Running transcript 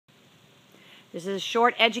This is a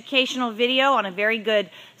short educational video on a very good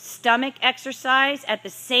stomach exercise, at the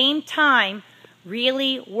same time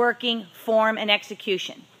really working form and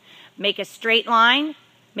execution. Make a straight line.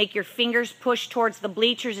 Make your fingers push towards the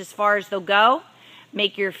bleachers as far as they'll go.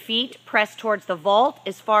 Make your feet press towards the vault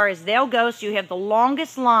as far as they'll go, so you have the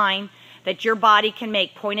longest line that your body can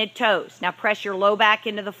make, pointed toes. Now press your low back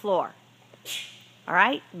into the floor. All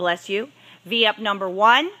right, bless you. V up number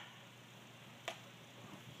 1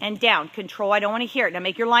 and down. Control, I don't want to hear it. Now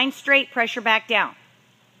make your line straight, press your back down.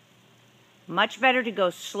 Much better to go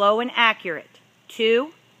slow and accurate.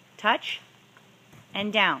 2, touch,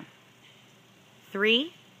 and down.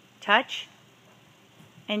 3, touch,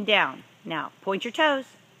 and down. Now point your toes.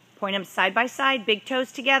 Point them side by side, big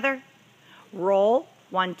toes together. Roll,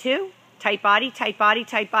 1, 2. Tight body, tight body,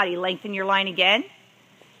 tight body. Lengthen your line again.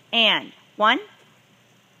 And 1,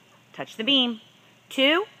 touch the beam.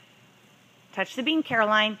 2, touch the beam,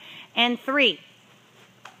 Caroline. And 3.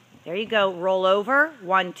 There you go. Roll over.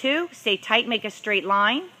 1, 2. Stay tight. Make a straight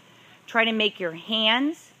line. Try to make your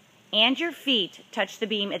hands and your feet touch the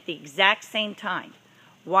beam at the exact same time.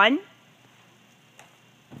 1.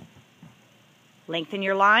 Lengthen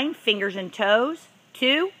your line. Fingers and toes.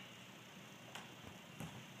 2.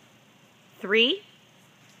 3.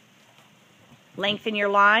 Lengthen your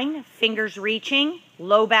line. Fingers reaching.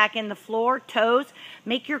 Low back in the floor. Toes.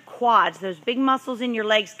 Make your quads, those big muscles in your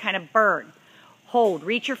legs, kind of burn. Hold.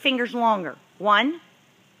 Reach your fingers longer. 1,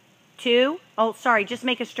 2. Oh, sorry. Just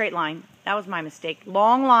make a straight line. That was my mistake.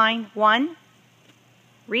 Long line. 1.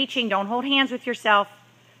 Reaching. Don't hold hands with yourself.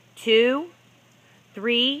 2,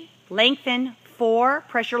 3. Lengthen. 4.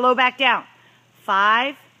 Press your low back down.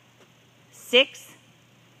 5, 6,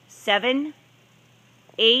 7,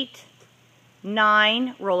 8,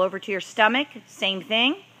 9. Roll over to your stomach. Same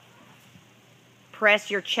thing.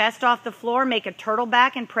 Press your chest off the floor. Make a turtle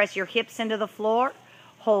back and press your hips into the floor.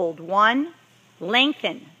 Hold. 1.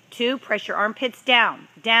 Lengthen. 2. Press your armpits down.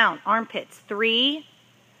 Down. Armpits. 3,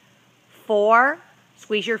 4.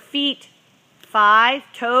 Squeeze your feet. 5.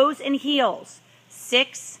 Toes and heels.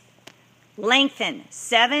 6. Lengthen.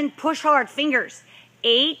 7. Push hard. Fingers.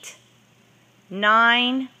 8,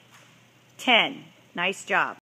 9, 10. Nice job.